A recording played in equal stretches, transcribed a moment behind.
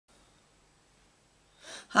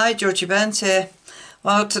Hi, Georgie Burns here.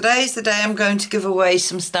 Well, today's the day I'm going to give away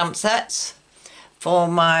some stamp sets for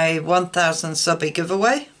my 1000 subbie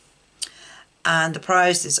giveaway. And the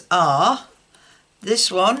prizes are this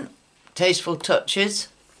one, Tasteful Touches,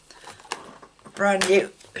 brand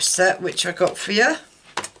new set which I got for you.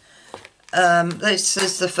 This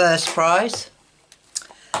is the first prize.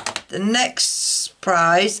 The next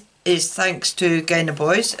prize is thanks to Gaynor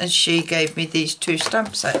Boys, and she gave me these two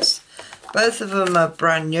stamp sets. Both of them are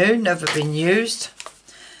brand new, never been used.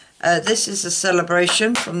 This is a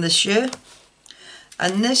celebration from this year,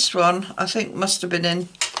 and this one I think must have been in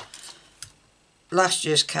last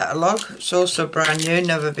year's catalogue. It's also brand new,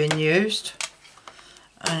 never been used,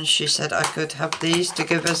 and she said I could have these to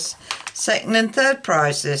give us second and third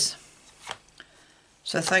prizes.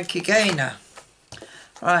 So thank you, Gaynor.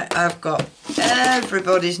 Right, I've got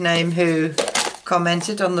everybody's name who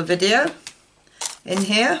commented on the video in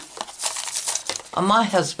here. And my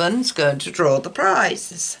husband's going to draw the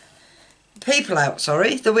prizes. People out,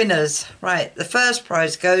 sorry, the winners. Right, the first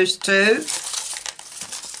prize goes to...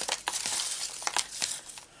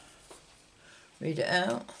 Read it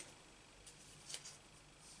out.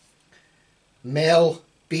 Mel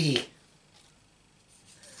B.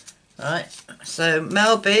 Right, so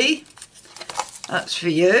Mel B, that's for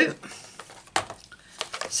you.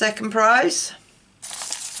 Second prize.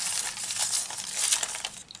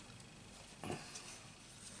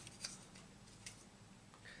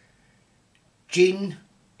 Jean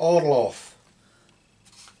Orloff.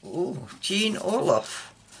 Ooh, Jean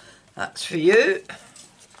Orloff. That's for you.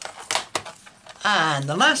 And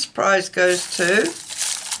the last prize goes to...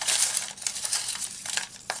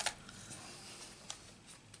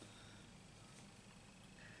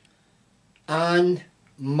 Anne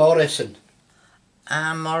Morrison.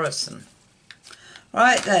 Anne Morrison.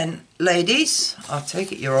 Right then, ladies, I'll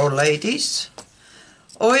take it you're all ladies.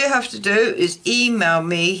 All you have to do is email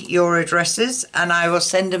me your addresses and I will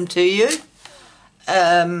send them to you.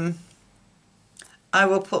 I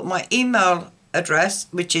will put my email address,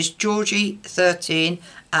 which is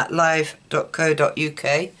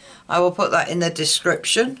georgie13@live.co.uk. I will put that in the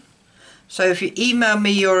description. So if you email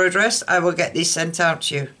me your address, I will get these sent out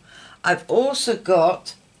to you. I've also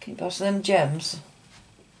got, can you pass them gems?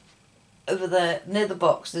 Over there, near the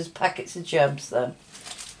box, there's packets of gems then.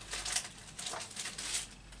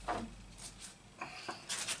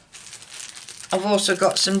 I've also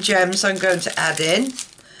got some gems I'm going to add in.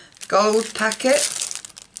 Gold packet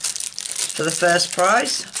for the first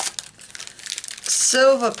prize.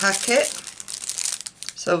 Silver packet,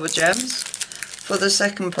 silver gems, for the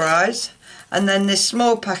second prize. And then this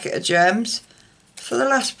small packet of gems for the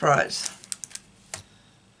last prize.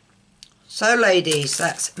 So ladies,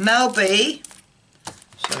 that's Mel B.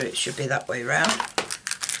 Sorry, it should be that way round.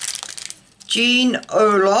 Jean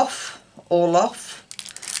Orloff.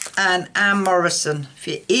 And Anne Morrison. If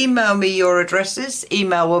you email me your addresses,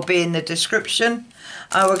 email will be in the description.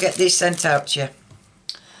 I will get these sent out to you.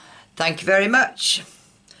 Thank you very much.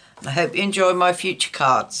 And I hope you enjoy my future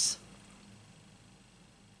cards.